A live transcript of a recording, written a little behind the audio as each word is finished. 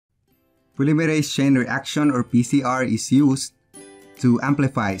Polymerase chain reaction or PCR is used to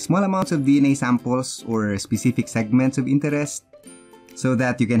amplify small amounts of DNA samples or specific segments of interest so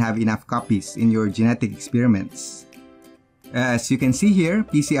that you can have enough copies in your genetic experiments. As you can see here,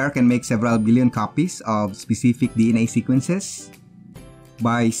 PCR can make several billion copies of specific DNA sequences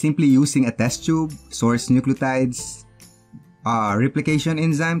by simply using a test tube, source nucleotides, a replication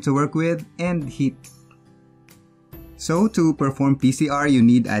enzyme to work with, and heat. So to perform PCR, you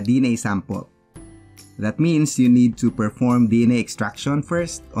need a DNA sample. That means you need to perform DNA extraction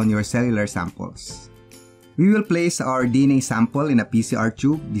first on your cellular samples. We will place our DNA sample in a PCR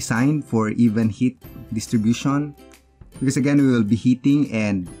tube designed for even heat distribution, because again we will be heating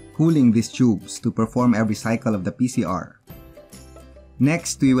and cooling these tubes to perform every cycle of the PCR.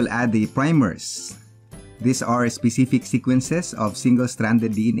 Next, we will add the primers. These are specific sequences of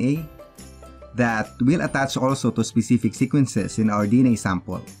single-stranded DNA that will attach also to specific sequences in our DNA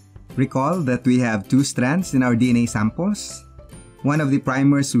sample. Recall that we have two strands in our DNA samples. One of the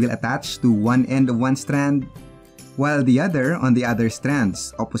primers will attach to one end of one strand, while the other on the other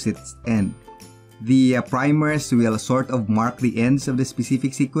strand's opposite end. The primers will sort of mark the ends of the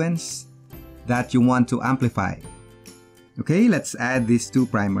specific sequence that you want to amplify. Okay, let's add these two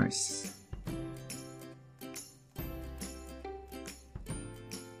primers.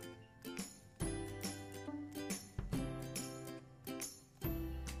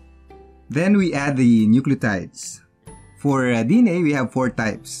 Then we add the nucleotides. For DNA, we have 4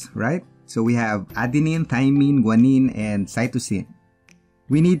 types, right? So we have adenine, thymine, guanine, and cytosine.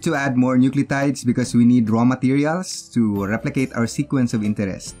 We need to add more nucleotides because we need raw materials to replicate our sequence of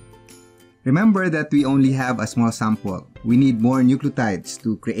interest. Remember that we only have a small sample. We need more nucleotides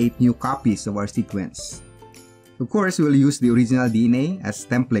to create new copies of our sequence. Of course, we'll use the original DNA as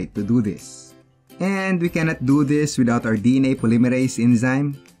template to do this. And we cannot do this without our DNA polymerase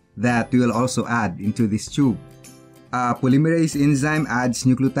enzyme that we will also add into this tube. A polymerase enzyme adds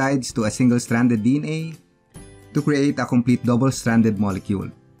nucleotides to a single-stranded DNA to create a complete double-stranded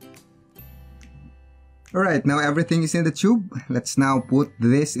molecule. Alright, now everything is in the tube. Let's now put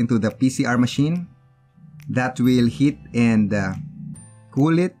this into the PCR machine that will heat and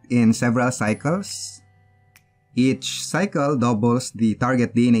cool it in several cycles. Each cycle doubles the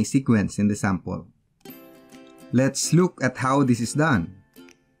target DNA sequence in the sample. Let's look at how this is done.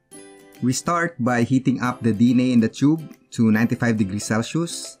 We start by heating up the DNA in the tube to 95 degrees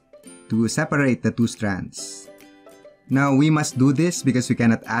Celsius to separate the two strands. Now we must do this because we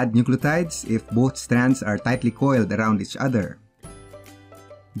cannot add nucleotides if both strands are tightly coiled around each other.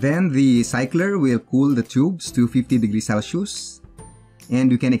 Then the cycler will cool the tubes to 50 degrees Celsius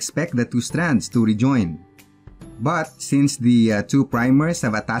and you can expect the two strands to rejoin. But since the two primers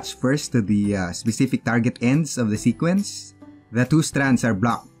have attached first to the specific target ends of the sequence, the two strands are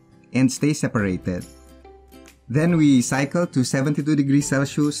blocked and stay separated. Then we cycle to 72 degrees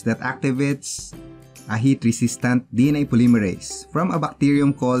Celsius that activates a heat-resistant DNA polymerase from a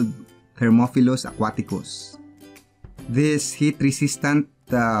bacterium called Thermophilus aquaticus. This heat-resistant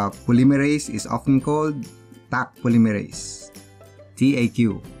polymerase is often called TAQ polymerase,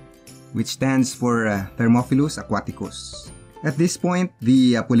 TAQ, which stands for Thermophilus aquaticus. At this point,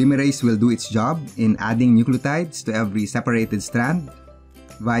 the polymerase will do its job in adding nucleotides to every separated strand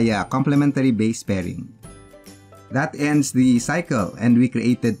via complementary base pairing. That ends the cycle and we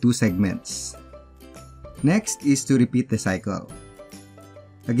created 2 segments. Next is to repeat the cycle.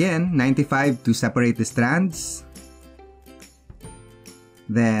 Again, 95 to separate the strands.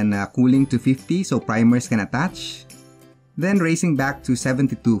 Then cooling to 50 so primers can attach. Then raising back to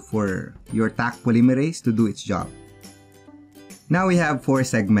 72 for your TAQ polymerase to do its job. Now we have 4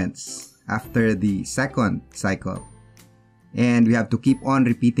 segments after the second cycle. And we have to keep on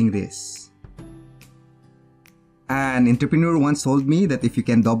repeating this. An entrepreneur once told me that if you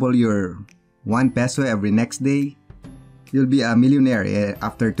can double your 1 peso every next day, you'll be a millionaire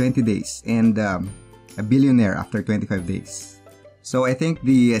after 20 days and a billionaire after 25 days. So I think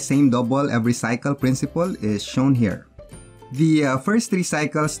the same double every cycle principle is shown here. The first 3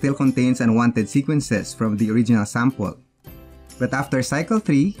 cycles still contains unwanted sequences from the original sample. But after cycle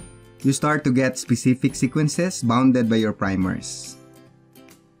 3, you start to get specific sequences bounded by your primers.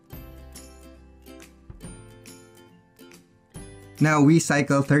 Now we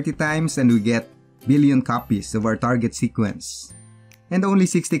cycle 30 times and we get billion copies of our target sequence and only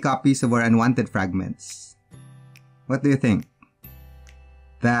 60 copies of our unwanted fragments. What do you think?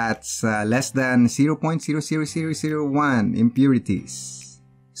 That's less than 0.00001 impurities.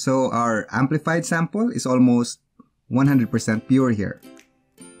 So our amplified sample is almost 100% pure here.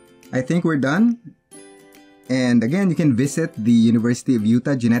 I think we're done. And again, you can visit the University of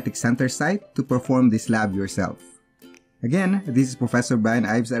Utah Genetics Center site to perform this lab yourself. Again, this is Professor Bryan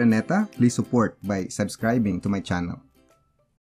Yves Araneta. Please support by subscribing to my channel.